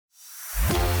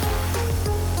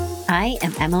I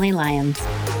am Emily Lyons.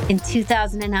 In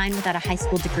 2009, without a high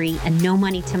school degree and no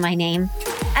money to my name,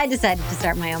 I decided to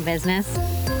start my own business.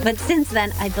 But since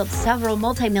then, I've built several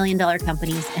multi-million-dollar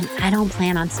companies, and I don't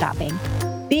plan on stopping.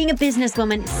 Being a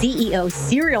businesswoman, CEO,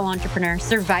 serial entrepreneur,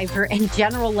 survivor, and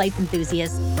general life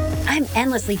enthusiast, I'm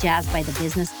endlessly jazzed by the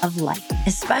business of life,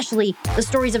 especially the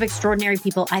stories of extraordinary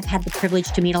people I've had the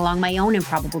privilege to meet along my own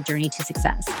improbable journey to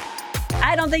success.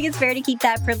 I don't think it's fair to keep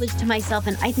that privilege to myself,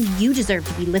 and I think you deserve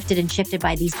to be lifted and shifted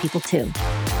by these people too.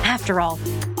 After all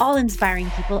inspiring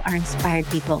people are inspired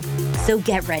people. So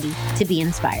get ready to be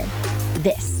inspired.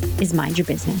 This is Mind Your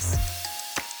Business.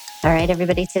 All right,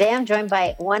 everybody. Today I'm joined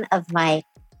by one of my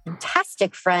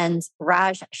fantastic friends,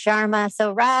 Raj Sharma.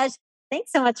 So Raj,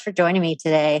 thanks so much for joining me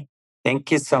today.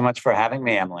 Thank you so much for having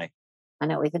me, Emily. I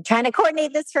know we've been trying to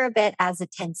coordinate this for a bit as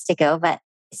it tends to go, but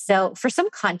so for some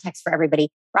context for everybody,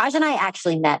 Raj and I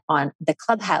actually met on the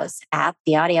Clubhouse app,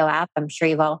 the audio app. I'm sure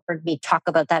you've all heard me talk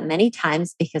about that many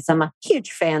times because I'm a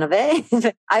huge fan of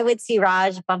it. I would see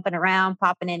Raj bumping around,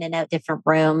 popping in and out different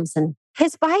rooms, and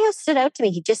his bio stood out to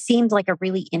me. He just seemed like a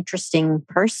really interesting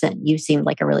person. You seemed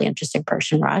like a really interesting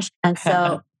person, Raj. And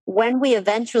so when we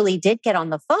eventually did get on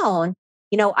the phone,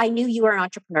 I knew you were an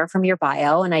entrepreneur from your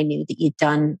bio and I knew that you'd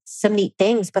done some neat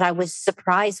things, but I was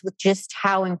surprised with just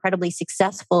how incredibly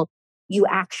successful you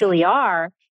actually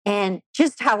are and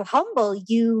just how humble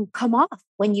you come off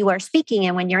when you are speaking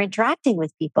and when you're interacting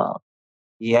with people.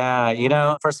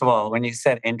 Yeah, first of all, when you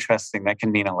said interesting, that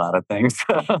can mean a lot of things.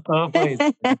 Please.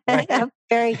 Very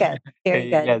good. Very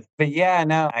good. Yes. But yeah,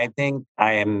 no, I think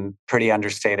I am pretty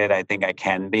understated. I think I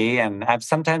can be. And I've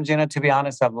sometimes, to be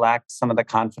honest, I've lacked some of the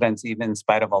confidence, even in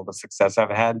spite of all the success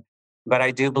I've had. But I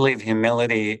do believe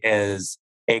humility is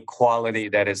a quality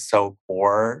that is so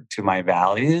core to my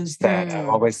values that I've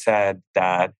always said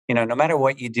that, no matter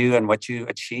what you do and what you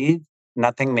achieve,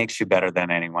 nothing makes you better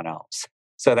than anyone else.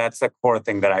 So that's the core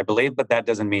thing that I believe, but that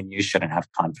doesn't mean you shouldn't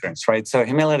have confidence, right? So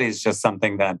humility is just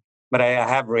something but I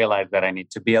have realized that I need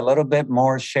to be a little bit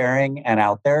more sharing and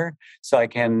out there so I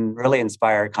can really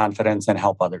inspire confidence and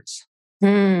help others.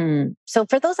 So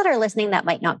for those that are listening that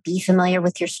might not be familiar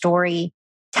with your story,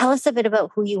 tell us a bit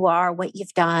about who you are, what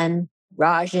you've done.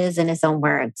 Raj is in his own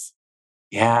words.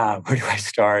 Yeah, where do I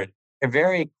start? A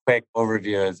very quick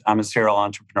overview is I'm a serial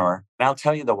entrepreneur. And I'll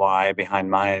tell you the why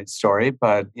behind my story.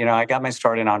 But, I got my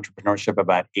start in entrepreneurship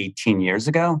about 18 years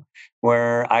ago,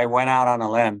 where I went out on a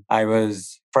limb. I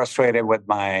was frustrated with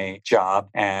my job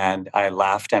and I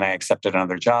left and I accepted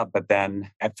another job. But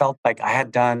then I felt like I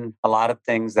had done a lot of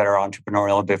things that are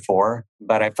entrepreneurial before,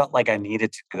 but I felt like I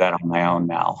needed to do that on my own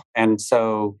now. And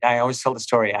so I always tell the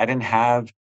story. I didn't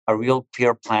have a real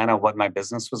clear plan of what my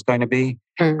business was going to be.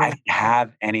 I didn't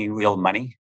have any real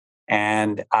money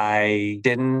and I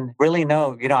didn't really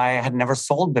know, I had never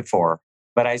sold before,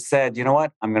 but I said, you know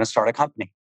what, I'm going to start a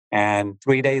company. And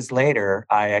 3 days later,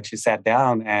 I actually sat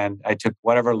down and I took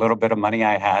whatever little bit of money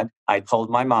I had. I told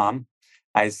my mom,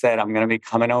 I said, I'm going to be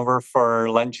coming over for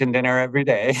lunch and dinner every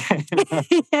day.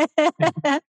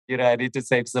 I need to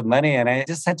save some money. And I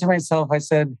just said to myself, I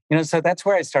said, so that's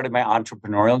where I started my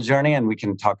entrepreneurial journey. And we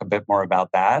can talk a bit more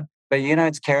about that. But,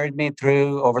 it's carried me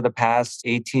through over the past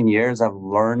 18 years. I've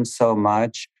learned so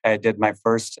much. I did my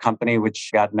first company, which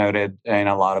got noted in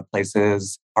a lot of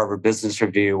places, Harvard Business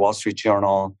Review, Wall Street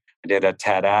Journal. I did a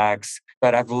TEDx.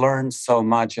 But I've learned so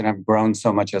much and I've grown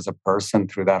so much as a person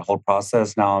through that whole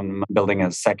process. Now I'm building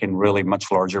a second, really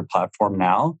much larger platform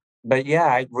now. But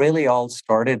yeah, it really all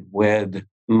started with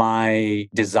my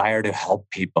desire to help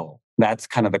people. That's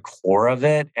kind of the core of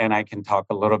it. And I can talk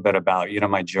a little bit about,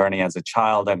 my journey as a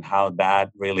child and how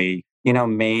that really,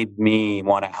 made me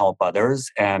want to help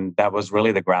others. And that was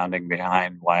really the grounding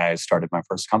behind why I started my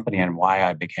first company and why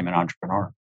I became an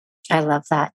entrepreneur. I love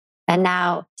that. And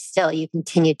now still you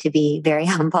continue to be very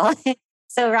humble.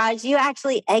 So Raj, you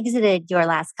actually exited your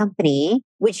last company.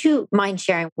 Would you mind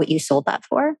sharing what you sold that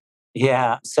for?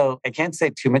 Yeah. So I can't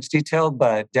say too much detail,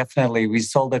 but definitely we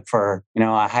sold it for,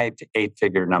 a high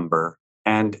 8-figure number.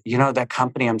 And, that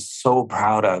company I'm so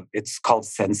proud of, it's called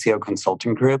Sensio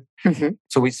Consulting Group.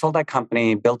 So we sold that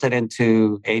company, built it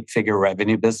into 8-figure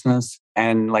revenue business.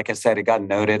 And like I said, it got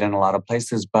noted in a lot of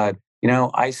places. But,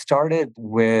 I started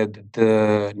with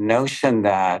the notion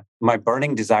that my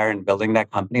burning desire in building that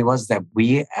company was that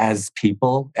we as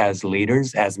people, as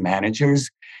leaders, as managers,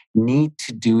 need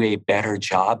to do a better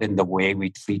job in the way we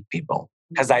treat people.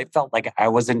 Because I felt like I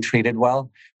wasn't treated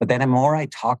well. But then the more I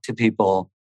talked to people,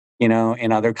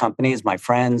 in other companies, my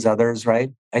friends, others,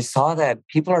 right? I saw that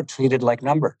people are treated like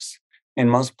numbers in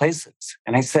most places.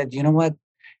 And I said, you know what?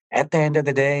 at the end of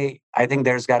the day, I think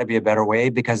there's got to be a better way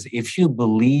because if you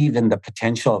believe in the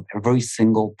potential of every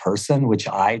single person, which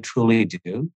I truly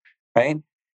do, right?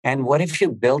 And what if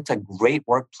you built a great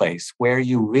workplace where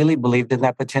you really believed in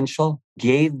that potential,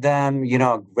 gave them,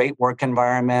 a great work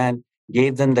environment,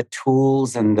 gave them the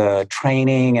tools and the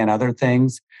training and other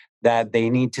things that they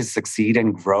need to succeed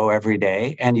and grow every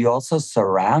day. And you also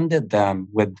surrounded them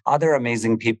with other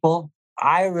amazing people.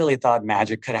 I really thought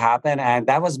magic could happen. And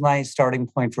that was my starting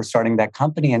point for starting that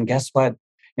company. And guess what?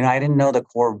 I didn't know the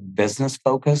core business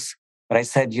focus, but I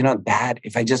said, Dad,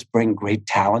 if I just bring great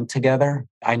talent together,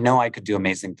 I know I could do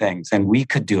amazing things and we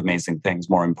could do amazing things,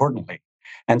 more importantly.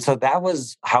 And so that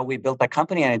was how we built that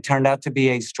company. And it turned out to be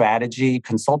a strategy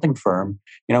consulting firm.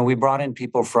 We brought in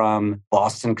people from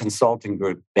Boston Consulting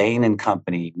Group, Bain and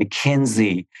Company,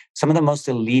 McKinsey, some of the most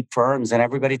elite firms. And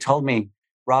everybody told me,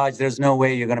 Raj, there's no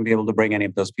way you're going to be able to bring any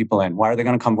of those people in. Why are they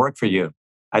going to come work for you?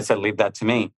 I said, leave that to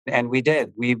me. And we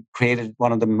did. We created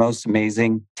one of the most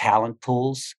amazing talent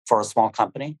pools for a small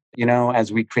company.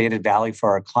 As we created value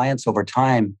for our clients over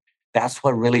time, that's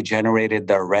what really generated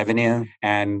the revenue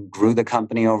and grew the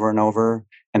company over and over.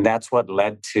 And that's what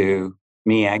led to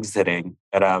me exiting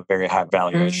at a very high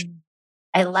valuation.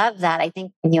 I love that. I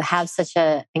think when you have such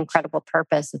an incredible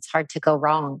purpose, it's hard to go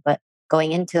wrong, but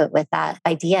going into it with that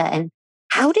idea. And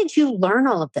how did you learn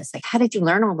all of this? Like, how did you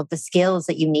learn all of the skills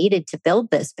that you needed to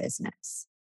build this business?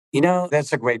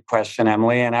 That's a great question,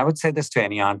 Emily. And I would say this to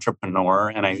any entrepreneur.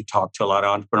 And I talk to a lot of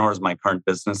entrepreneurs. My current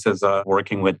business is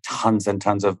working with tons and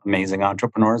tons of amazing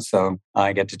entrepreneurs. So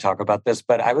I get to talk about this.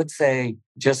 But I would say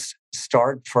just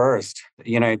start first.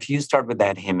 If you start with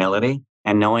that humility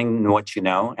and knowing what you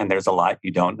know, and there's a lot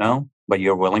you don't know, but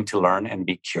you're willing to learn and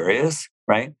be curious,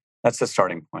 right? That's the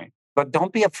starting point. But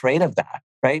don't be afraid of that,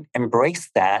 right? Embrace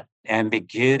that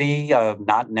ambiguity of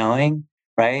not knowing,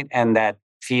 right? And that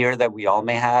fear that we all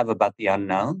may have about the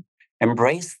unknown.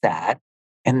 Embrace that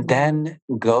and then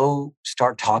go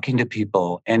start talking to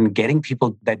people and getting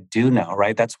people that do know,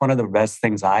 right? That's one of the best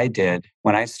things I did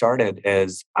when I started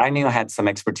is I knew I had some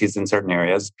expertise in certain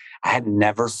areas. I had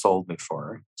never sold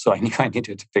before. So I knew I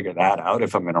needed to figure that out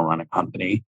if I'm going to run a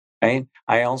company. Right.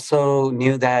 I also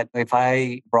knew that if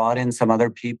I brought in some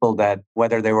other people that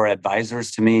whether they were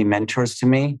advisors to me, mentors to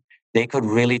me, they could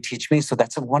really teach me. So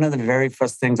that's one of the very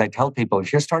first things I tell people.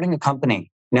 If you're starting a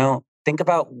company, think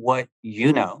about what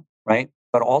you know, right?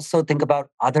 But also think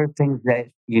about other things that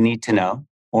you need to know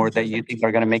or that you think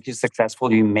are going to make you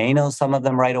successful. You may know some of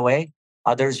them right away.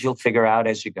 Others you'll figure out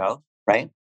as you go,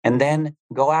 right? And then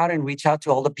go out and reach out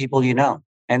to all the people you know.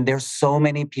 And there's so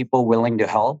many people willing to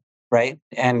help, right?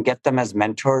 And get them as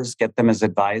mentors, get them as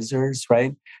advisors,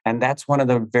 right? And that's one of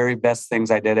the very best things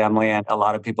I did, Emily. And a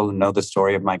lot of people who know the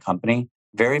story of my company.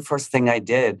 Very first thing I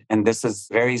did, and this is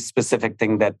a very specific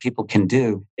thing that people can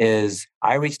do, is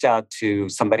I reached out to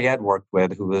somebody I'd worked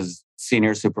with who was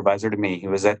senior supervisor to me. He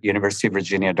was at University of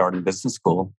Virginia, Darden Business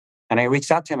School. And I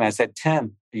reached out to him and I said,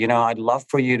 Tim, I'd love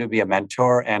for you to be a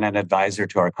mentor and an advisor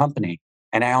to our company.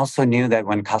 And I also knew that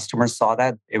when customers saw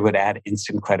that, it would add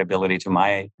instant credibility to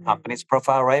my company's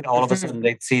profile, right? All of a sudden,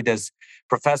 they'd see this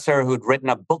professor who'd written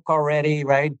a book already,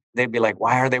 right? They'd be like,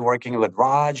 why are they working with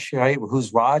Raj, right?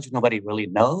 Who's Raj? Nobody really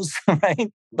knows,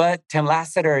 right? But Tim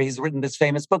Lasseter, he's written this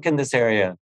famous book in this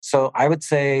area. So I would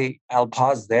say I'll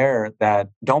pause there that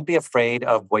don't be afraid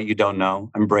of what you don't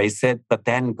know, embrace it, but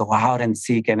then go out and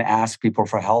seek and ask people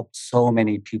for help. So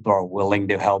many people are willing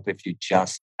to help if you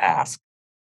just ask.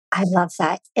 I love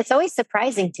that. It's always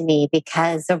surprising to me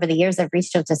because over the years, I've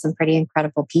reached out to some pretty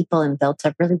incredible people and built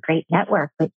a really great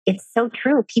network. But it's so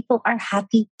true. People are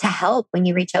happy to help when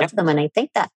you reach out to them. And I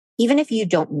think that even if you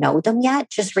don't know them yet,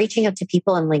 just reaching out to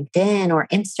people on LinkedIn or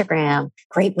Instagram,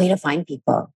 great way to find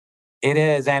people. It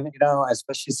is. And,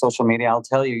 especially social media, I'll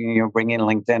tell you, bringing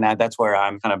LinkedIn, that's where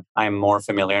I'm more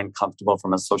familiar and comfortable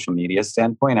from a social media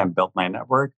standpoint. I've built my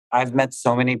network. I've met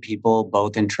so many people,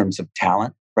 both in terms of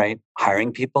talent, right?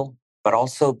 Hiring people, but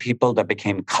also people that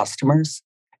became customers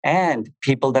and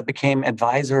people that became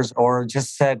advisors or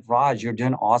just said, Raj, you're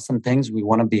doing awesome things. We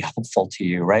want to be helpful to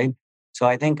you, right? So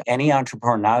I think any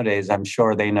entrepreneur nowadays, I'm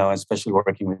sure they know, especially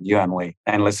working with you, Emily,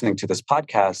 and listening to this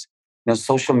podcast,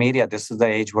 social media, this is the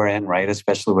age we're in, right?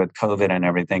 Especially with COVID and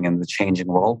everything and the changing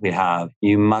world we have.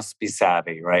 You must be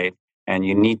savvy, right? And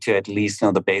you need to at least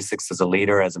know the basics as a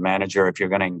leader, as a manager. If you're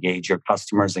going to engage your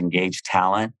customers, engage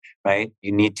talent, right?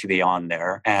 You need to be on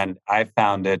there. And I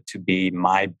found it to be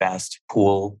my best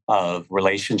pool of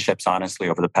relationships, honestly,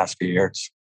 over the past few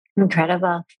years.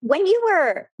 Incredible. When you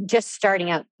were just starting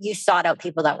out, you sought out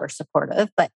people that were supportive,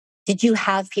 but did you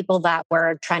have people that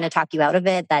were trying to talk you out of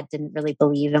it that didn't really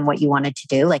believe in what you wanted to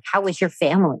do? Like, how was your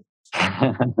family?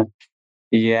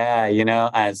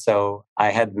 Yeah, so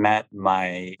I had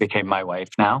became my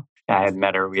wife now. I had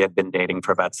met her. We had been dating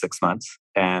for about 6 months.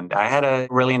 And I had a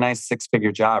really nice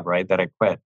six-figure job, right, that I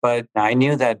quit. But I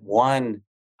knew that one,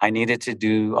 I needed to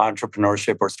do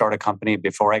entrepreneurship or start a company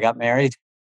before I got married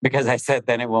because I said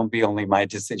then it won't be only my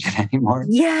decision anymore.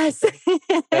 Yes. So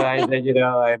I said,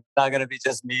 I'm not going to be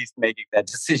just me making that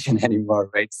decision anymore,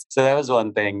 right? So that was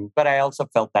one thing. But I also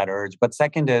felt that urge. But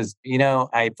second is,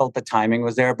 I felt the timing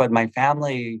was there. But my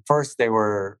family, first, they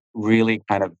were really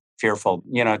kind of fearful,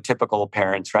 typical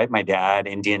parents, right? My dad,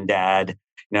 Indian dad,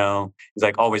 he's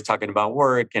like always talking about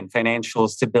work and financial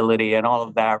stability and all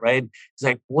of that, right? He's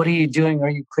like, what are you doing? Are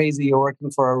you crazy? You're working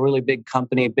for a really big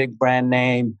company, big brand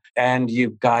name, and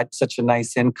you've got such a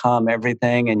nice income,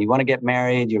 everything, and you want to get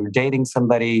married, you're dating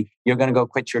somebody, you're going to go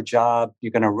quit your job,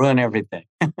 you're going to ruin everything.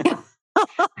 Of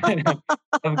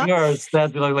course,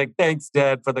 that's like, thanks,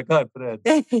 Dad, for the confidence.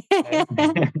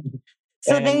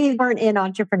 So And they weren't in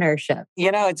entrepreneurship.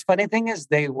 it's funny thing is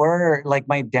they were like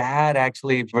my dad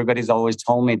actually, everybody's always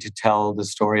told me to tell the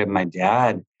story of my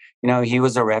dad. He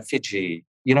was a refugee.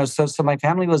 So my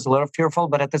family was a little fearful,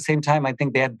 but at the same time, I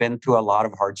think they had been through a lot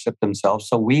of hardship themselves.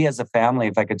 So we as a family,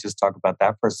 if I could just talk about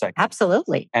that for a second.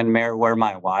 Absolutely. And where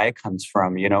my why comes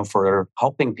from, for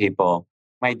helping people.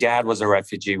 My dad was a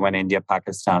refugee when India,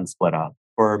 Pakistan split up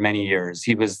for many years.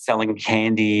 He was selling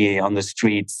candy on the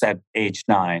streets at age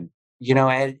 9.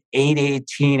 At 8,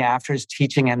 18, after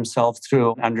teaching himself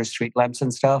through under street lamps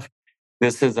and stuff,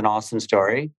 this is an awesome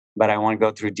story, but I want to go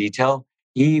through detail.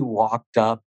 He walked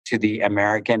up to the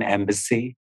American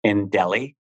embassy in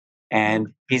Delhi and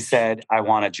he said, I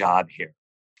want a job here.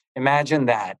 Imagine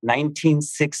that,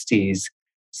 1960s,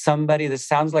 this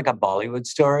sounds like a Bollywood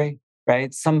story,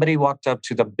 right? Somebody walked up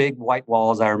to the big white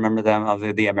walls, I remember them,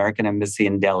 of the American embassy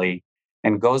in Delhi,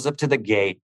 and goes up to the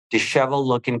gate, disheveled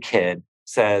looking kid,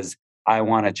 says, I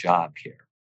want a job here,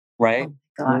 right?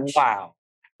 Oh my gosh. Wow.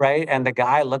 Right. And the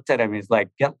guy looked at him, he's like,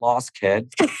 get lost,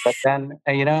 kid. But then,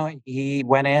 he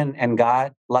went in and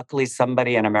got, luckily,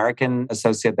 somebody, an American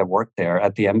associate that worked there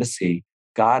at the embassy,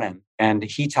 got him. And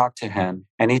he talked to him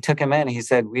and he took him in. He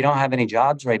said, we don't have any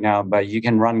jobs right now, but you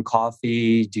can run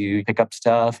coffee, do pick up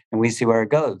stuff, and we see where it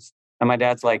goes. And my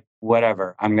dad's like,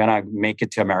 whatever, I'm going to make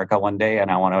it to America one day and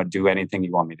I want to do anything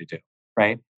you want me to do.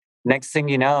 Right. Next thing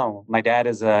you know, my dad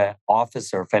is a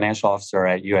financial officer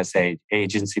at USAID,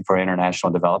 Agency for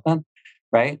International Development,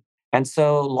 right? And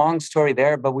so long story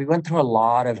there, but we went through a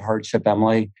lot of hardship,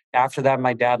 Emily. After that,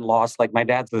 my dad my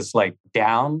dad was like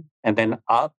down and then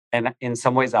up. And in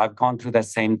some ways, I've gone through that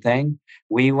same thing.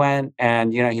 We went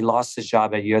and, he lost his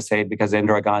job at USAID because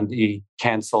Indira Gandhi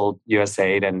canceled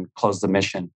USAID and closed the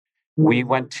mission. We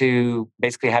went to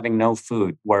basically having no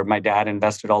food where my dad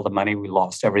invested all the money. We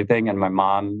lost everything. And my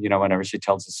mom, whenever she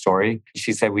tells the story,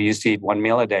 she said, we used to eat one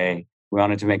meal a day. We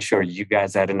wanted to make sure you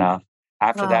guys had enough.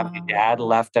 After that, my dad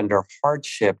left under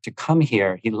hardship to come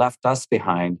here. He left us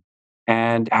behind.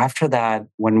 And after that,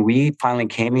 when we finally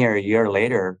came here a year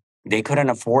later, they couldn't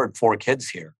afford 4 kids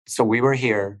here. So we were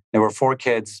here. There were 4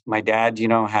 kids. My dad,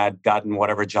 had gotten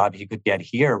whatever job he could get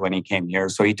here when he came here.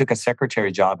 So he took a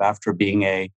secretary job after being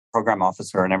a program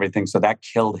officer and everything. So that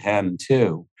killed him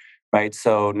too, right?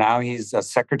 So now he's a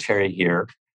secretary here,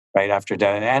 right? After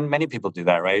that. And many people do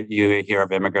that, right? You hear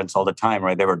of immigrants all the time,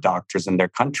 right? They were doctors in their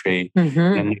country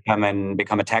and they come and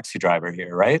become a taxi driver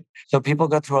here, right? So people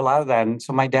go through a lot of that. And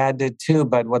so my dad did too.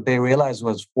 But what they realized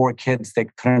was 4 kids, they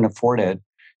couldn't afford it.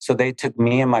 So they took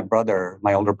me and my brother,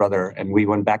 my older brother, and we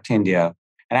went back to India.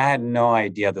 And I had no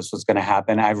idea this was going to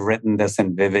happen. I've written this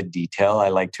in vivid detail. I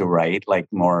like to write, like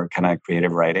more kind of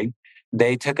creative writing.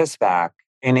 They took us back.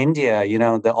 In India,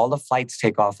 all the flights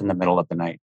take off in the middle of the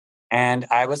night. And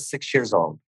I was 6 years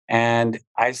old. And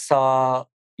I saw,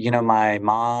 my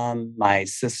mom, my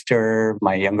sister,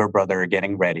 my younger brother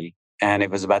getting ready. And it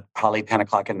was about probably 10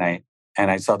 o'clock at night. And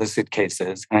I saw the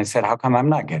suitcases and I said, how come I'm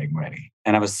not getting ready?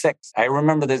 And I was 6. I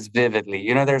remember this vividly.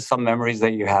 There's some memories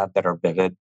that you have that are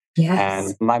vivid. Yes.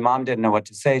 And my mom didn't know what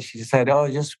to say. She said, oh,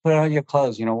 just put on your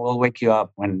clothes. We'll wake you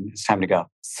up when it's time to go.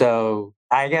 So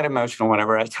I get emotional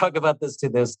whenever I talk about this to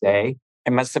this day.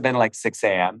 It must have been like 6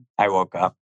 a.m. I woke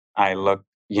up. I looked,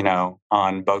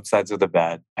 on both sides of the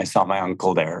bed. I saw my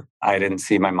uncle there. I didn't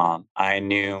see my mom. I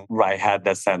knew, I had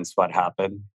the sense what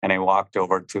happened. And I walked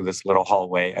over to this little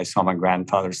hallway. I saw my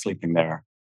grandfather sleeping there.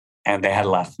 And they had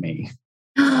left me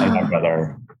and my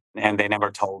brother. And they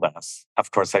never told us.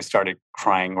 Of course, I started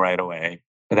crying right away.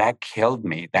 But that killed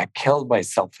me. That killed my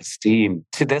self-esteem.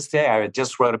 To this day, I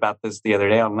just wrote about this the other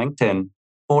day on LinkedIn.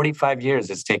 45 years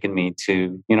it's taken me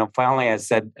to, finally I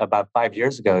said about 5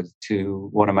 years ago to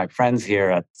one of my friends here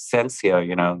at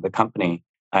Sensio, the company,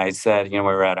 I said, we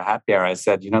were at a happy hour. I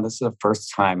said, this is the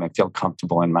first time I feel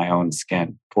comfortable in my own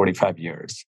skin, 45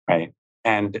 years, right?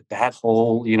 And that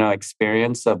whole,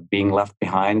 experience of being left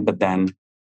behind, but then,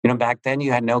 back then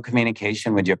you had no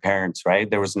communication with your parents, right?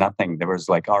 There was nothing. There was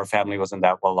like, our family wasn't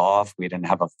that well off. We didn't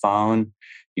have a phone.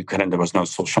 There was no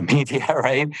social media,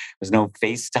 right? There was no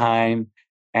FaceTime.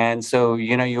 And so,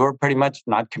 you were pretty much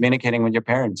not communicating with your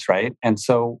parents, right? And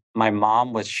so my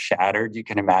mom was shattered. You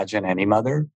can imagine any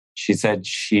mother. She said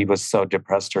she was so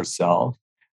depressed herself,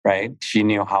 right? She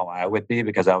knew how I would be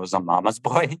because I was a mama's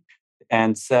boy.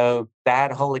 And so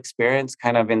that whole experience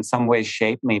kind of in some way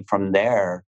shaped me from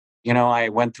there. I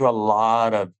went through a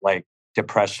lot of like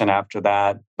depression after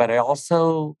that, but I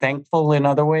also thankful in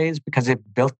other ways because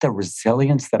it built the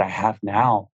resilience that I have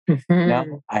now.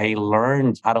 I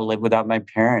learned how to live without my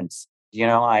parents.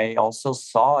 I also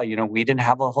saw, we didn't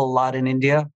have a whole lot in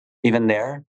India, even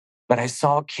there, but I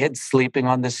saw kids sleeping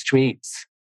on the streets.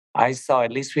 I saw,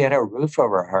 at least we had a roof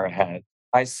over our head.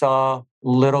 I saw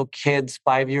little kids,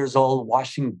 5 years old,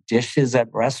 washing dishes at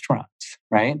restaurants,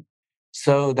 right?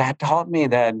 So that taught me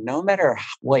that no matter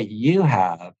what you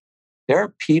have, there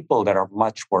are people that are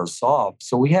much worse off.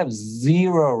 So we have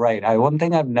zero right. One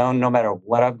thing I've known, no matter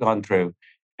what I've gone through,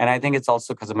 and I think it's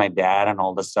also because of my dad and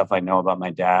all the stuff I know about my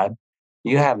dad,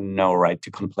 you have no right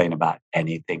to complain about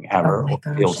anything ever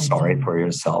or feel sorry for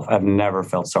yourself. I've never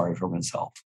felt sorry for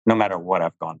myself, no matter what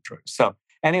I've gone through. So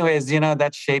anyways,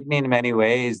 that shaped me in many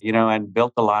ways, and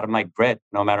built a lot of my grit,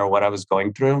 no matter what I was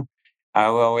going through. I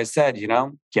always said,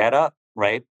 get up,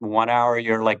 right? 1 hour,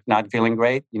 you're like not feeling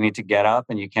great. You need to get up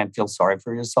and you can't feel sorry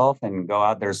for yourself and go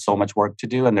out. There's so much work to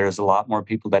do. And there's a lot more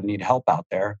people that need help out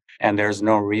there. And there's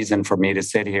no reason for me to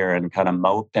sit here and kind of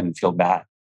mope and feel bad.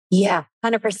 Yeah,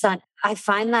 100%. I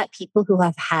find that people who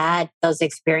have had those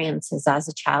experiences as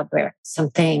a child where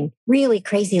something really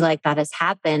crazy like that has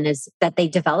happened is that they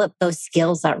develop those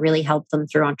skills that really help them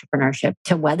through entrepreneurship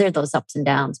to weather those ups and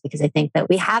downs. Because I think that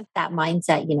we have that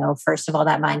mindset, first of all,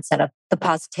 that mindset of the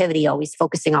positivity, always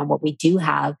focusing on what we do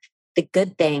have, the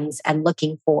good things, and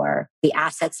looking for the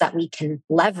assets that we can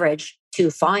leverage to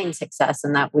find success,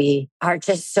 and that we are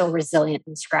just so resilient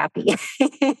and scrappy.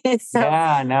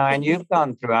 Yeah, no, and you've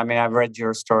gone through, I've read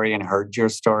your story and heard your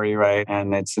story, right?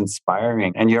 And it's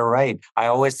inspiring. And you're right. I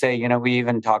always say, we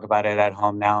even talk about it at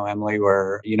home now, Emily,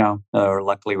 where,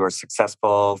 luckily we're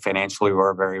successful, financially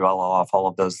we're very well off, all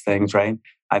of those things, right?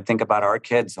 I think about our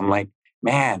kids. I'm like,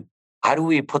 man, how do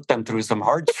we put them through some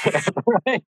hardship,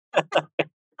 right?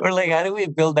 We're like, how do we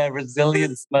build that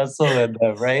resilience muscle in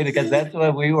them, right? Because that's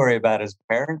what we worry about as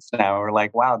parents now. We're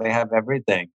like, wow, they have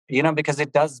everything, because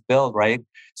it does build, right?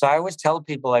 So I always tell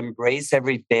people, embrace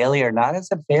every failure, not as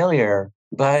a failure,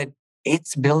 but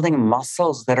it's building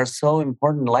muscles that are so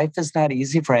important. Life is not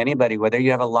easy for anybody, whether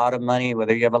you have a lot of money,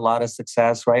 whether you have a lot of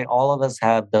success, right? All of us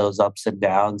have those ups and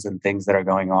downs and things that are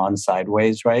going on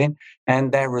sideways, right?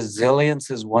 And that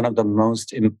resilience is one of the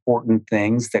most important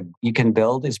things that you can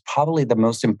build, is probably the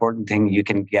most important thing you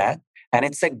can get. And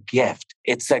it's a gift.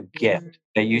 It's a gift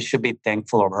that you should be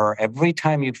thankful for. Every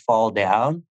time you fall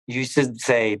down, you should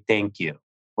say thank you,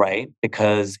 right?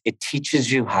 Because it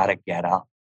teaches you how to get up,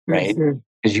 right?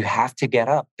 Because you have to get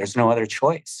up. There's no other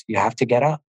choice. You have to get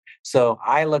up. So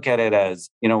I look at it as,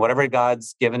 whatever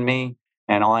God's given me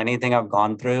and anything I've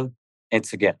gone through,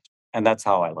 it's a gift. And that's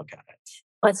how I look at it.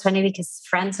 Well, it's funny because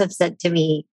friends have said to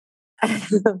me,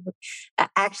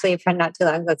 actually, a friend not too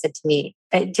long ago said to me,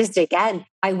 just again,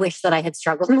 I wish that I had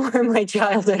struggled more in my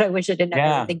childhood. I wish it had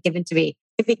never been given to me.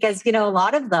 Because, a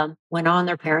lot of them went on,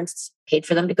 their parents paid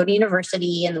for them to go to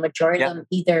university, and the majority of them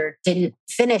either didn't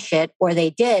finish it or they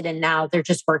did. And now they're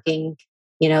just working,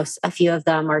 a few of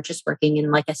them are just working in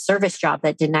like a service job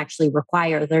that didn't actually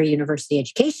require their university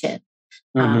education.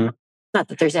 Not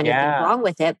that there's anything wrong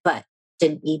with it, but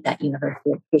didn't need that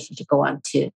university education to go on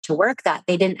to work that.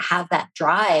 They didn't have that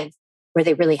drive where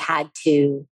they really had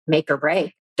to make or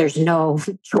break. There's no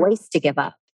choice to give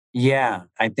up. Yeah,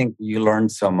 I think you learn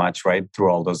so much, right, through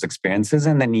all those experiences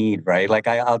and the need, right? Like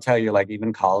I'll tell you, like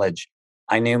even college,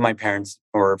 I knew my parents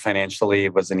were financially,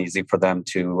 it wasn't easy for them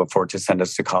to afford to send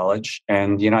us to college.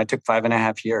 And, I took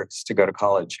 5.5 years to go to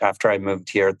college. After I moved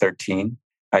here at 13,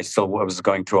 I still was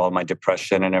going through all my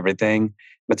depression and everything.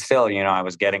 But still, I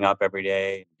was getting up every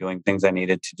day, doing things I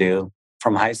needed to do.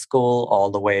 From high school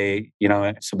all the way,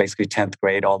 so basically 10th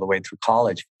grade all the way through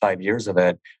college, 5 years of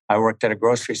it, I worked at a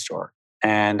grocery store.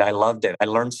 And I loved it. I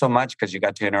learned so much because you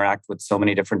got to interact with so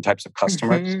many different types of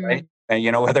customers, right?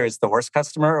 And, whether it's the worst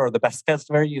customer or the best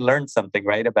customer, you learn something,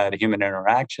 right? About human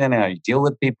interaction and how you deal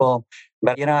with people.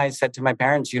 But, I said to my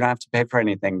parents, you don't have to pay for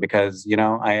anything because,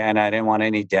 I didn't want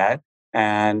any debt.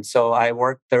 And so I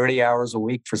worked 30 hours a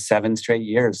week for 7 straight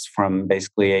years from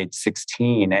basically age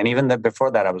 16. And even before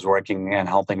that, I was working and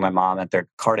helping my mom at their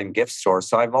card and gift store.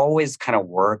 So I've always kind of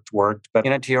worked. But,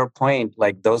 to your point,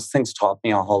 like those things taught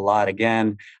me a whole lot.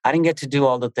 Again, I didn't get to do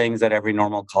all the things that every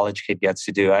normal college kid gets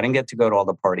to do. I didn't get to go to all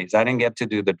the parties. I didn't get to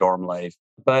do the dorm life.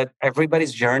 But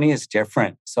everybody's journey is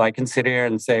different. So I can sit here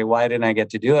and say, why didn't I get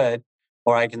to do it?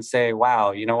 Or I can say,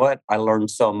 wow, you know what? I learned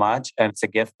so much and it's a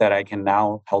gift that I can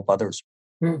now help others.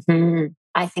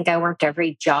 I think I worked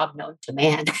every job known to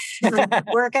man.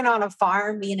 Working on a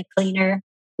farm, being a cleaner,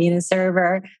 being a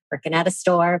server, working at a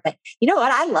store. But you know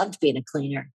what? I loved being a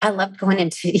cleaner. I loved going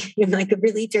into like a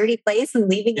really dirty place and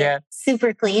leaving it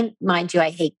super clean. Mind you, I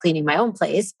hate cleaning my own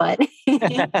place, but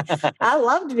I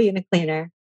loved being a cleaner.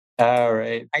 All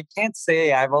right. I can't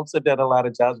say I've also done a lot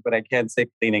of jobs, but I can't say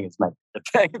cleaning is my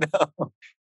favorite thing, though.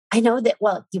 I know that,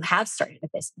 well, you have started a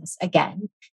business again,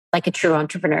 like a true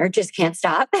entrepreneur, just can't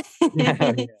stop.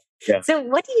 Yeah. So,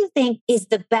 what do you think is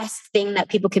the best thing that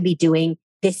people could be doing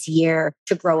this year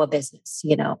to grow a business,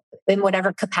 in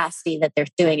whatever capacity that they're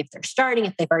doing? If they're starting,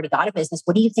 if they've already got a business,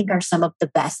 what do you think are some of the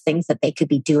best things that they could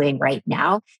be doing right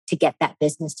now to get that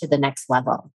business to the next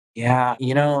level? Yeah.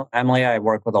 Emily, I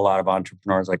work with a lot of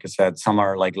entrepreneurs. Like I said, some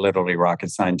are like literally rocket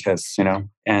scientists,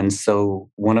 And so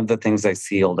one of the things I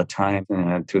see all the time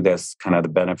through this kind of the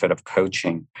benefit of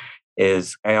coaching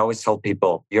is I always tell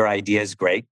people your idea is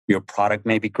great. Your product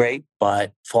may be great,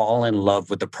 but fall in love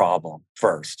with the problem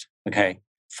first. Okay.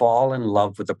 Fall in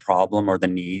love with the problem or the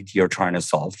need you're trying to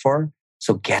solve for.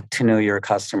 So get to know your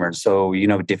customers. So,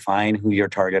 define who your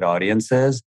target audience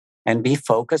is and be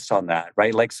focused on that,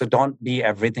 right? Like, so don't be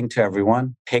everything to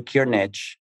everyone. Pick your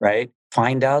niche, right?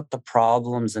 Find out the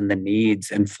problems and the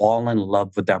needs and fall in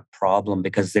love with that problem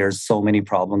because there's so many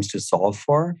problems to solve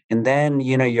for. And then,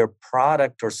 your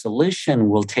product or solution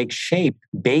will take shape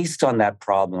based on that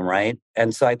problem, right?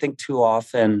 And so I think too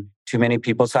often, too many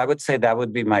people, so I would say that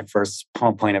would be my first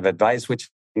point of advice, which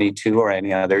me too or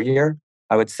any other year.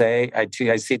 I would say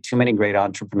I see too many great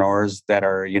entrepreneurs that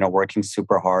are, working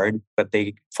super hard, but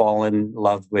they fall in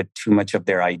love with too much of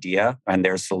their idea and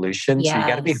their solution. Yes. So you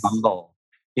got to be humble.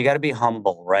 You got to be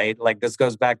humble, right? Like this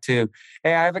goes back to,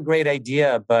 hey, I have a great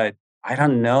idea, but I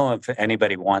don't know if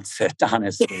anybody wants it,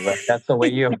 honestly. Like, that's the way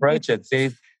you approach it.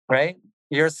 See, right?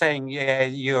 You're saying, yeah,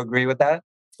 you agree with that?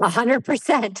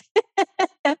 100%.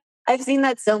 I've seen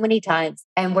that so many times.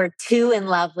 And we're too in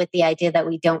love with the idea that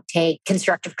we don't take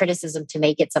constructive criticism to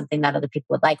make it something that other people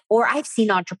would like. Or I've seen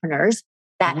entrepreneurs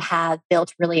that have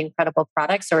built really incredible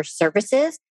products or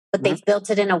services, but they've built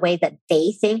it in a way that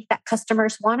they think that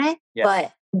customers want it. Yeah.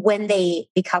 But when they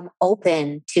become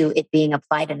open to it being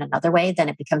applied in another way, then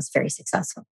it becomes very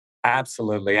successful.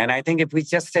 Absolutely. And I think if we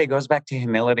just say, it goes back to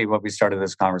humility, what we started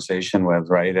this conversation with,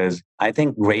 right? Is I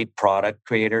think great product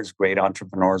creators, great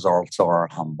entrepreneurs also are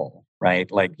humble,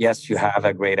 right? Like, yes, you have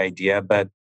a great idea, but,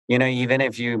 even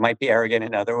if you might be arrogant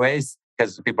in other ways,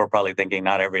 because people are probably thinking,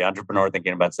 not every entrepreneur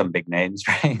thinking about some big names,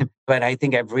 right? But I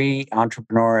think every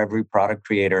entrepreneur, every product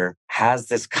creator has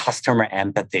this customer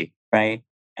empathy, right?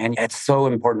 And it's so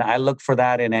important. I look for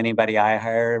that in anybody I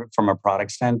hire from a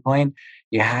product standpoint.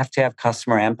 You have to have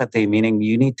customer empathy, meaning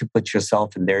you need to put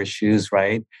yourself in their shoes,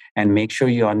 right? And make sure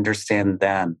you understand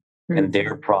them and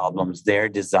their problems, their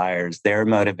desires, their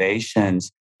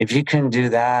motivations. If you can do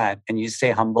that and you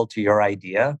stay humble to your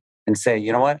idea and say,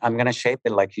 you know what, I'm going to shape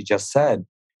it like you just said,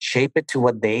 shape it to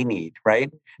what they need,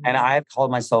 right? And I've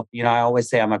called myself, I always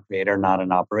say I'm a creator, not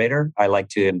an operator. I like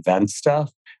to invent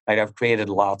stuff. I've created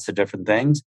lots of different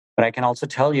things, but I can also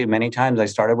tell you many times I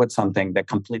started with something that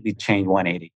completely changed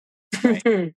 180.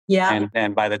 Right? Yeah.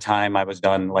 And by the time I was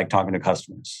done, like talking to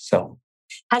customers. So,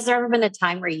 has there ever been a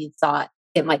time where you thought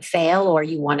it might fail or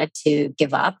you wanted to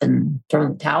give up and throw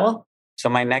in the towel? So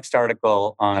my next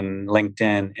article on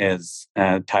LinkedIn is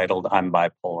titled "I'm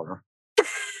Bipolar."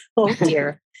 Oh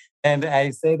dear. And I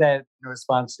say that in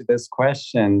response to this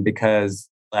question because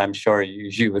I'm sure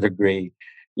you would agree.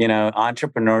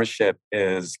 Entrepreneurship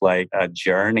is like a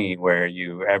journey where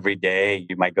every day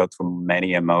you might go through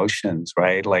many emotions,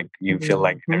 right? Like you feel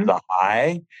like there's a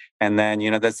high. And then,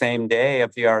 the same day, a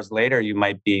few hours later, you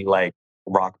might be like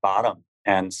rock bottom.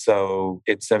 And so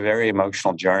it's a very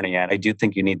emotional journey. And I do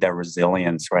think you need that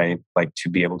resilience, right? Like to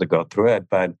be able to go through it.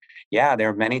 But yeah, there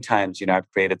are many times, I've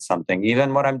created something,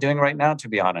 even what I'm doing right now, to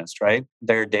be honest, right?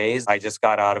 There are days I just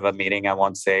got out of a meeting, I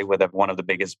won't say, with one of the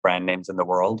biggest brand names in the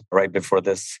world right before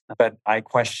this. But I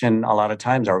question a lot of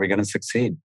times, are we going to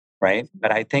succeed? right?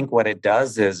 But I think what it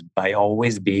does is by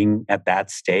always being at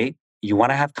that state, you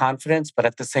want to have confidence, but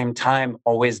at the same time,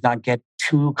 always not get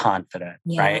too confident,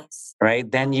 right? Yes. Right.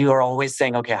 Then you are always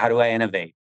saying, okay, how do I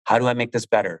innovate? How do I make this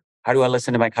better? How do I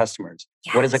listen to my customers?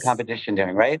 What is the Yes. competition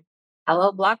doing? Right.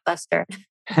 Hello, Blockbuster.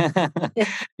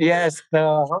 Yes.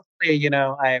 So hopefully,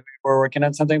 we're working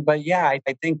on something. But yeah,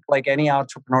 I think like any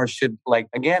entrepreneur should like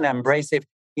again embrace it.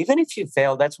 Even if you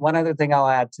fail, that's one other thing I'll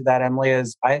add to that, Emily,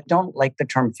 is I don't like the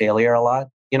term failure a lot.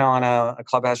 On a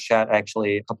clubhouse chat,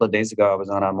 actually, a couple of days ago, I was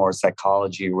on a more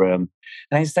psychology room.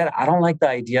 And I said, I don't like the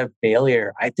idea of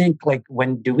failure. I think like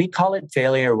when do we call it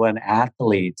failure when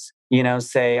athletes,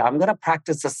 say, I'm going to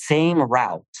practice the same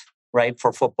route, right,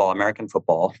 for football, American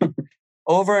football,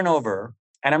 over and over.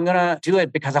 And I'm going to do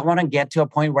it because I want to get to a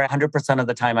point where 100% of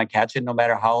the time I catch it, no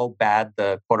matter how bad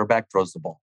the quarterback throws the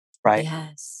ball, right?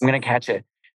 Yes. I'm going to catch it.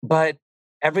 But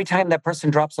every time that person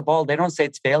drops the ball, they don't say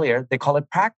it's failure. They call it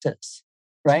practice,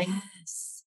 right?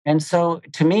 Yes. And so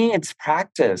to me, it's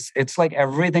practice. It's like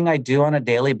everything I do on a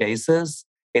daily basis,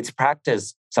 it's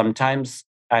practice. Sometimes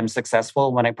I'm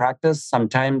successful when I practice.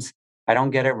 Sometimes I don't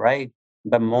get it right.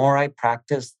 The more I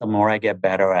practice, the more I get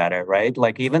better at it, right?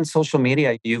 Like even social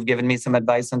media, you've given me some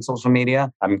advice on social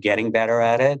media. I'm getting better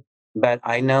at it. But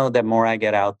I know the more I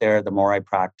get out there, the more I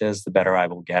practice, the better I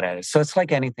will get at it. So it's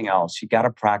like anything else. You got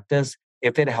to practice.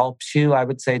 If it helps you, I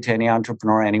would say to any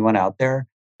entrepreneur, anyone out there,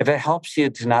 if it helps you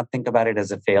to not think about it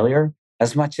as a failure,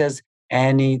 as much as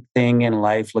anything in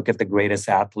life, look at the greatest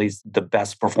athletes, the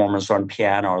best performers on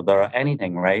piano or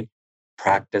anything, right?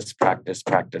 Practice, practice,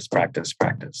 practice, practice,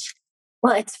 practice.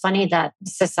 Well, it's funny that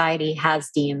society has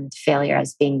deemed failure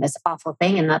as being this awful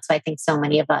thing. And that's why I think so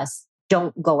many of us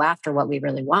don't go after what we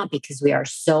really want because we are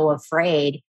so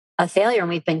afraid of failure. And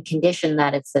we've been conditioned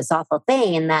that it's this awful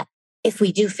thing and that if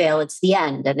we do fail, it's the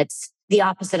end and it's the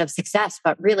opposite of success,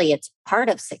 but really it's part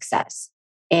of success.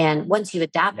 And once you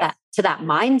adapt Yes. that to that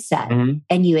mindset Mhm.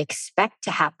 and you expect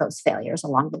to have those failures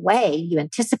along the way, you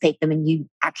anticipate them and you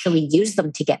actually use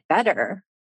them to get better,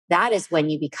 that is when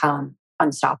you become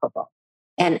unstoppable.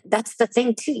 And that's the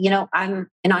thing too. I'm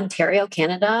in Ontario,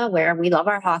 Canada, where we love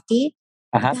our hockey.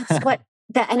 But that's Uh-huh. what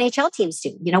the NHL teams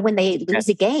do. When they lose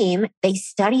a Yes. game, they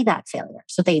study that failure.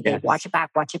 So they watch Yes. it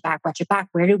back, watch it back, watch it back.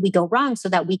 Where did we go wrong so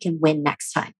that we can win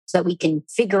next time? So that we can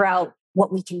figure out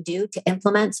what we can do to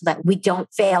implement so that we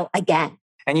don't fail again.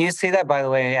 And you see that, by the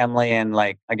way, Emily, and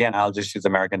like, again, I'll just use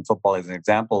American football as an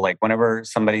example. Like, whenever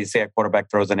somebody, say a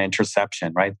quarterback throws an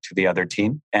interception, right, to the other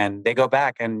team, and they go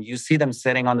back and you see them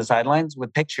sitting on the sidelines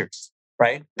with pictures,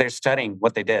 right? They're studying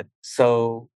what they did.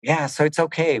 So, yeah, so it's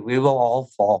okay. We will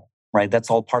all fall, right? That's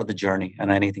all part of the journey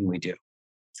and anything we do.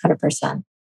 100%.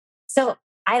 So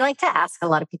I like to ask a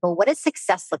lot of people, what does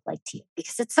success look like to you?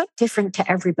 Because it's so different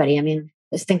to everybody. I mean,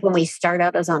 I just think when we start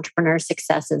out as entrepreneurs,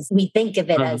 successes, we think of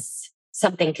it Mhm. as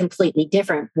something completely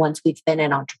different once we've been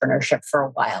in entrepreneurship for a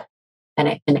while and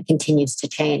it continues to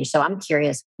change. So I'm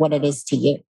curious what it is to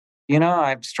you.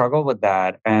 I've struggled with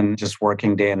that and just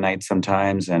working day and night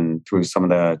sometimes and through some of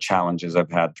the challenges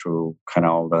I've had through kind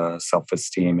of all the self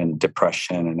esteem and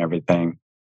depression and everything.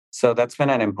 So that's been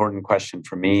an important question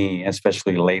for me,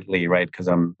 especially lately, right? Because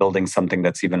I'm building something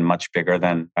that's even much bigger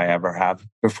than I ever have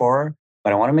before.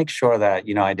 But I want to make sure that,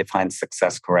 I define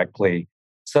success correctly.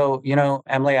 So,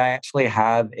 Emily, I actually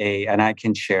have and I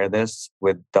can share this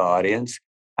with the audience.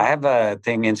 I have a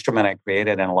instrument I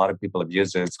created, and a lot of people have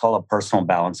used it. It's called a personal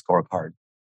balance scorecard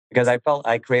because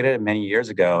I created it many years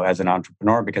ago as an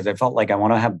entrepreneur because I felt like I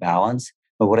want to have balance.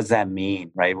 But what does that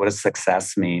mean, right? What does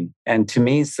success mean? And to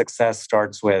me, success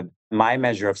starts with my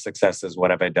measure of success is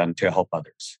what have I done to help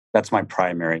others? That's my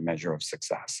primary measure of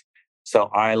success. So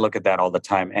I look at that all the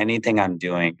time. Anything I'm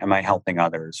doing, am I helping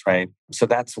others, right? So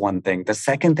that's one thing. The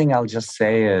second thing I'll just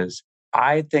say is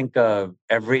I think of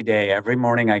every day, every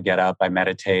morning I get up, I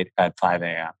meditate at 5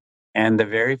 a.m. And the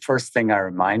very first thing I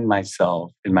remind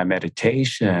myself in my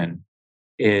meditation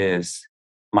is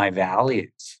my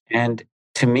values. And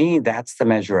to me, that's the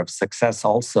measure of success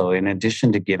also. In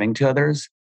addition to giving to others,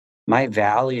 my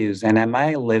values, and am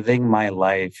I living my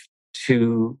life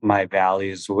to my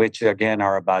values, which again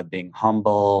are about being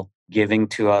humble, giving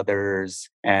to others,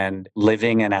 and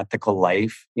living an ethical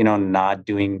life, not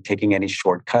taking any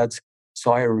shortcuts.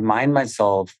 So I remind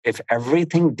myself if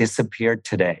everything disappeared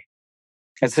today,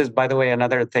 this is, by the way,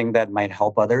 another thing that might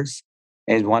help others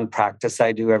is one practice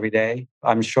I do every day.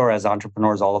 I'm sure as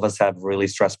entrepreneurs, all of us have really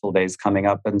stressful days coming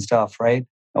up and stuff, right?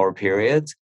 Or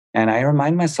periods. And I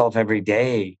remind myself every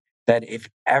day that if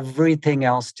everything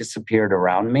else disappeared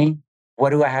around me,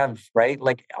 what do I have, right?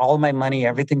 Like all my money,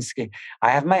 everything's, I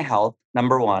have my health,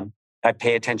 number one. I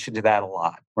pay attention to that a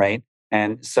lot, right?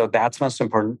 And so that's most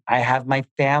important. I have my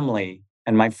family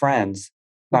and my friends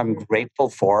who I'm Mhm. grateful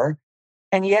for.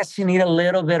 And yes, you need a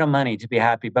little bit of money to be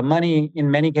happy, but money,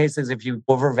 in many cases, if you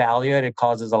overvalue it, it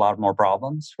causes a lot more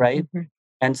problems, right? Mhm.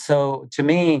 And so to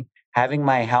me, having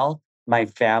my health, my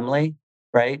family,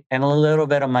 right, and a little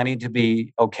bit of money to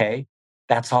be okay,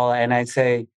 that's all. And I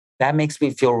say that makes me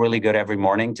feel really good every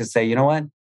morning to say, you know what?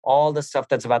 All the stuff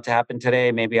that's about to happen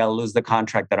today, maybe I'll lose the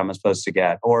contract that I'm supposed to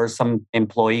get, or some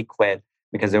employee quit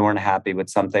because they weren't happy with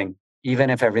something. Even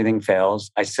if everything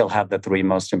fails, I still have the three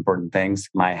most important things: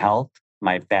 my health,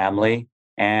 my family,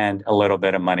 and a little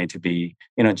bit of money to be,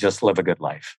 just live a good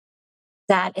life.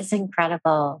 That is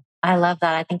incredible. I love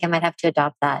that. I think I might have to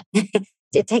adopt that.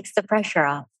 It takes the pressure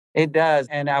off. It does.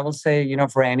 And I will say,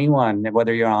 for anyone,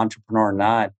 whether you're an entrepreneur or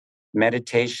not,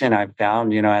 meditation, I've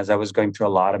found, as I was going through a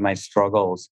lot of my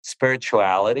struggles,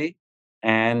 spirituality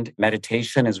and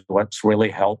meditation is what's really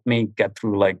helped me get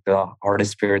through like the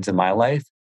hardest periods in my life.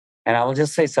 And I will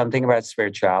just say something about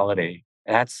spirituality.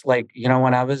 That's like,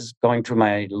 when I was going through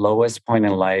my lowest point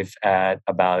in life at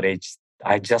about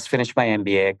I just finished my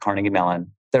MBA at Carnegie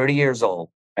Mellon, 30 years old.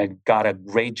 I got a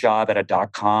great job at a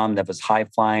 .com that was high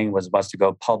flying, was supposed to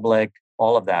go public,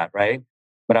 all of that, right?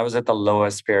 But I was at the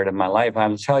lowest period of my life.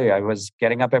 I'll tell you, I was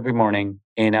getting up every morning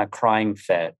in a crying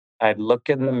fit. I'd look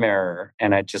in the mirror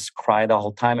and I'd just cry the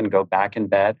whole time and go back in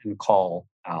bed and call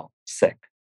out sick,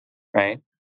 right?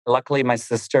 Luckily, my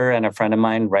sister and a friend of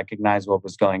mine recognized what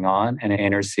was going on and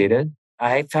interceded.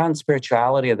 I found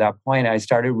spirituality at that point. I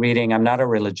started reading, I'm not a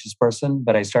religious person,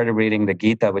 but I started reading the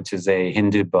Gita, which is a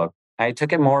Hindu book. I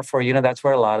took it more for, that's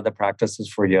where a lot of the practices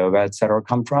for yoga, et cetera,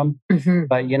 come from. Mhm.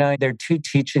 But, there are two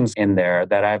teachings in there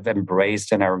that I've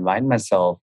embraced and I remind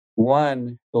myself.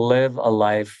 One, live a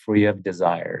life free of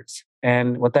desires.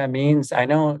 And what that means, I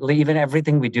know even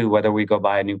everything we do, whether we go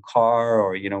buy a new car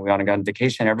or, we want to go on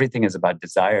vacation, everything is about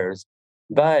desires.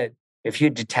 But if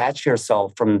you detach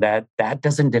yourself from that, that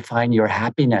doesn't define your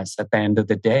happiness at the end of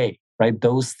the day, right?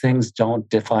 Those things don't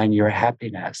define your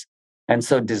happiness. And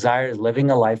so desires, living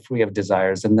a life free of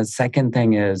desires. And the second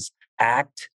thing is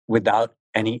act without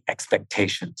any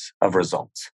expectations of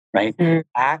results, right? Mm.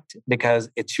 Act because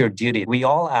it's your duty. We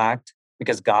all act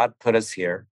because God put us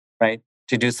here, right?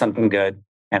 To do something good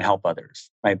and help others,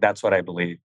 right? That's what I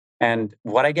believe. And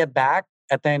what I get back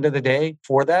at the end of the day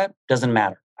for that doesn't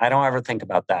matter. I don't ever think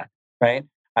about that, right?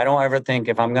 I don't ever think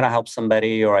if I'm going to help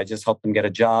somebody or I just help them get a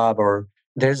job or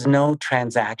there's no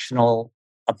transactional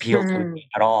appeal to Mhm. me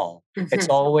at all. It's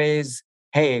Mhm. always,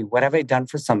 hey, what have I done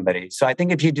for somebody? So I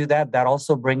think if you do that, that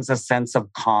also brings a sense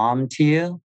of calm to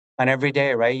you. And every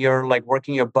day, right? You're like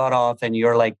working your butt off and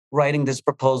you're like writing this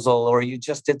proposal or you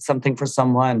just did something for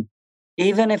someone.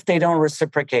 Even if they don't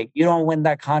reciprocate, you don't win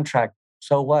that contract.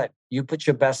 So what? You put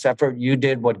your best effort. You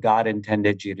did what God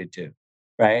intended you to do.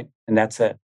 Right. And that's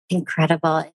it.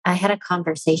 Incredible. I had a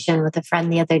conversation with a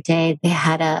friend the other day. They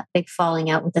had a big falling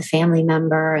out with a family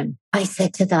member. And I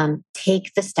said to them,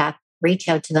 take the step, reach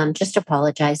out to them, just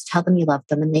apologize, tell them you love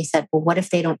them. And they said, well, what if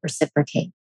they don't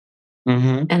reciprocate?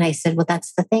 Hmm. And I said, well,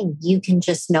 that's the thing. You can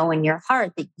just know in your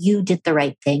heart that you did the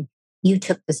right thing. You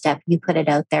took the step, you put it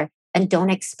out there, and don't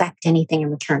expect anything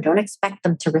in return. Don't expect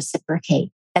them to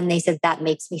reciprocate. And they said, that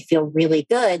makes me feel really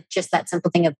good. Just that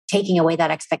simple thing of taking away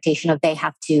that expectation of they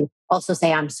have to also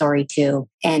say, I'm sorry too.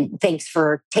 And thanks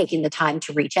for taking the time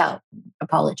to reach out,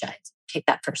 apologize, take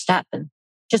that first step. And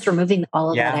just removing all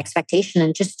of that Yeah. expectation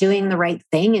and just doing the right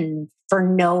thing and for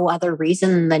no other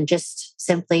reason than just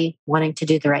simply wanting to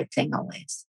do the right thing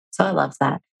always. So I love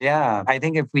that. Yeah. I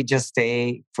think if we just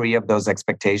stay free of those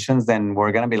expectations, then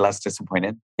we're going to be less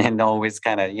disappointed and always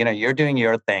kind of, you're doing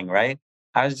your thing, right?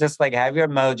 I was just like, have your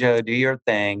mojo, do your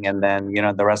thing, and then,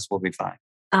 the rest will be fine.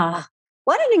 Ah,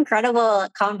 what an incredible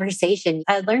conversation.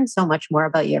 I learned so much more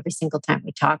about you every single time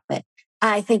we talk, but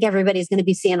I think everybody's going to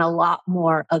be seeing a lot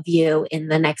more of you in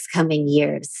the next coming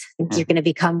years. I think you're going to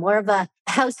become more of a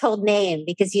household name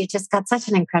because you just got such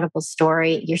an incredible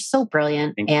story. You're so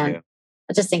brilliant. Thank And you.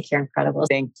 I just think you're incredible.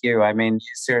 Thank you. I mean,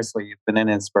 seriously, you've been an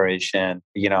inspiration.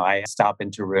 I stop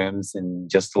into rooms and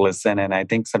just listen. And I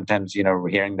think sometimes,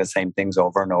 hearing the same things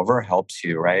over and over helps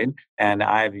you, right? And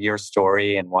I have your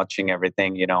story and watching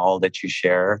everything, all that you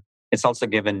share. It's also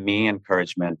given me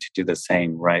encouragement to do the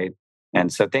same, right?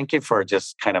 And so thank you for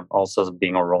just kind of also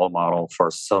being a role model for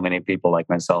so many people like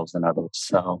myself and others.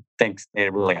 So thanks.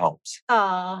 It really helps.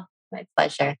 Oh, my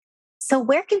pleasure. So,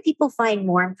 where can people find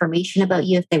more information about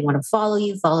you if they want to follow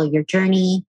you, follow your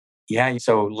journey? Yeah.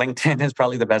 So LinkedIn is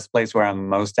probably the best place where I'm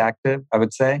most active, I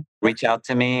would say. Reach out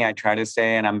to me. I try to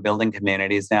stay and I'm building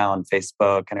communities now on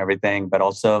Facebook and everything, but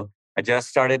also I just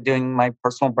started doing my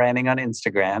personal branding on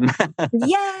Instagram.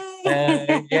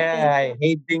 Yay! Yeah, I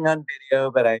hate being on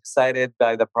video, but I'm excited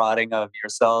by the prodding of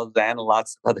yourselves and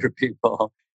lots of other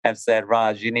people have said,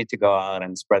 Raj, you need to go out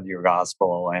and spread your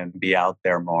gospel and be out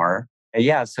there more.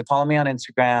 Yeah, so follow me on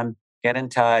Instagram, get in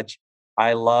touch.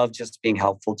 I love just being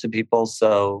helpful to people.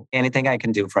 So anything I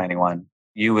can do for anyone,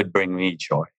 you would bring me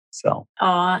joy. So,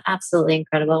 Oh, absolutely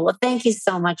incredible. Well, thank you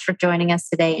so much for joining us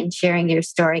today and sharing your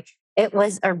story. It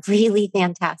was a really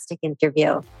fantastic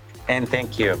interview. and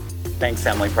thank you. Thanks,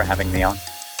 Emily, for having me on.